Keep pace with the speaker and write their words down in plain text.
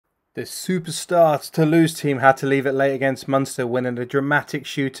The superstar Toulouse team had to leave it late against Munster, winning a dramatic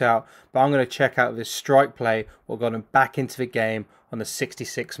shootout, but I'm going to check out this strike play what got them back into the game on the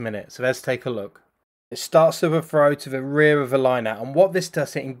 66th minute. So let's take a look. It starts with a throw to the rear of a line-out, and what this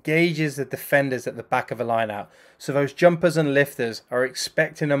does, it engages the defenders at the back of a line-out. So those jumpers and lifters are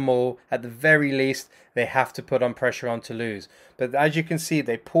expecting a maul. At the very least, they have to put on pressure on Toulouse. But as you can see,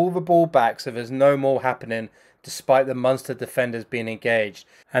 they pull the ball back so there's no maul happening, despite the Munster defenders being engaged.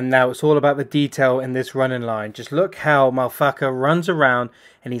 And now it's all about the detail in this running line. Just look how Malfaka runs around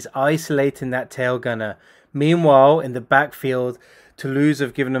and he's isolating that tail gunner. Meanwhile, in the backfield, Toulouse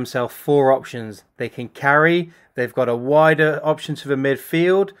have given themselves 4 options. They can carry, they've got a wider option to the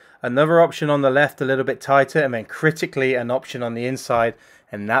midfield, another option on the left a little bit tighter, and then critically an option on the inside,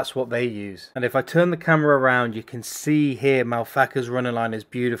 and that's what they use. And if I turn the camera around, you can see here Malfaka's running line is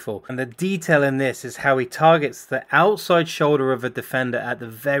beautiful. And the detail in this is how he targets the outside shoulder of a defender at the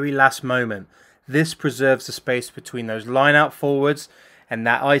very last moment. This preserves the space between those line-out forwards and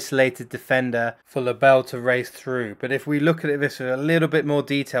that isolated defender for Lebel to race through. But if we look at this with a little bit more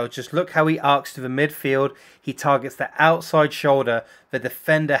detail, just look how he arcs to the midfield. He targets the outside shoulder. The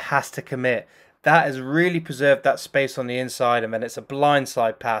defender has to commit. That has really preserved that space on the inside, and then it's a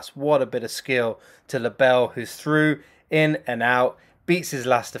blindside pass. What a bit of skill to Lebel, who's through, in and out, beats his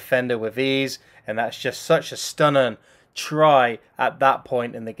last defender with ease, and that's just such a stunning try at that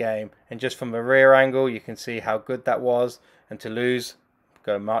point in the game. And just from the rear angle, you can see how good that was, and Toulouse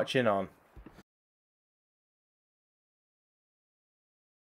go marching on.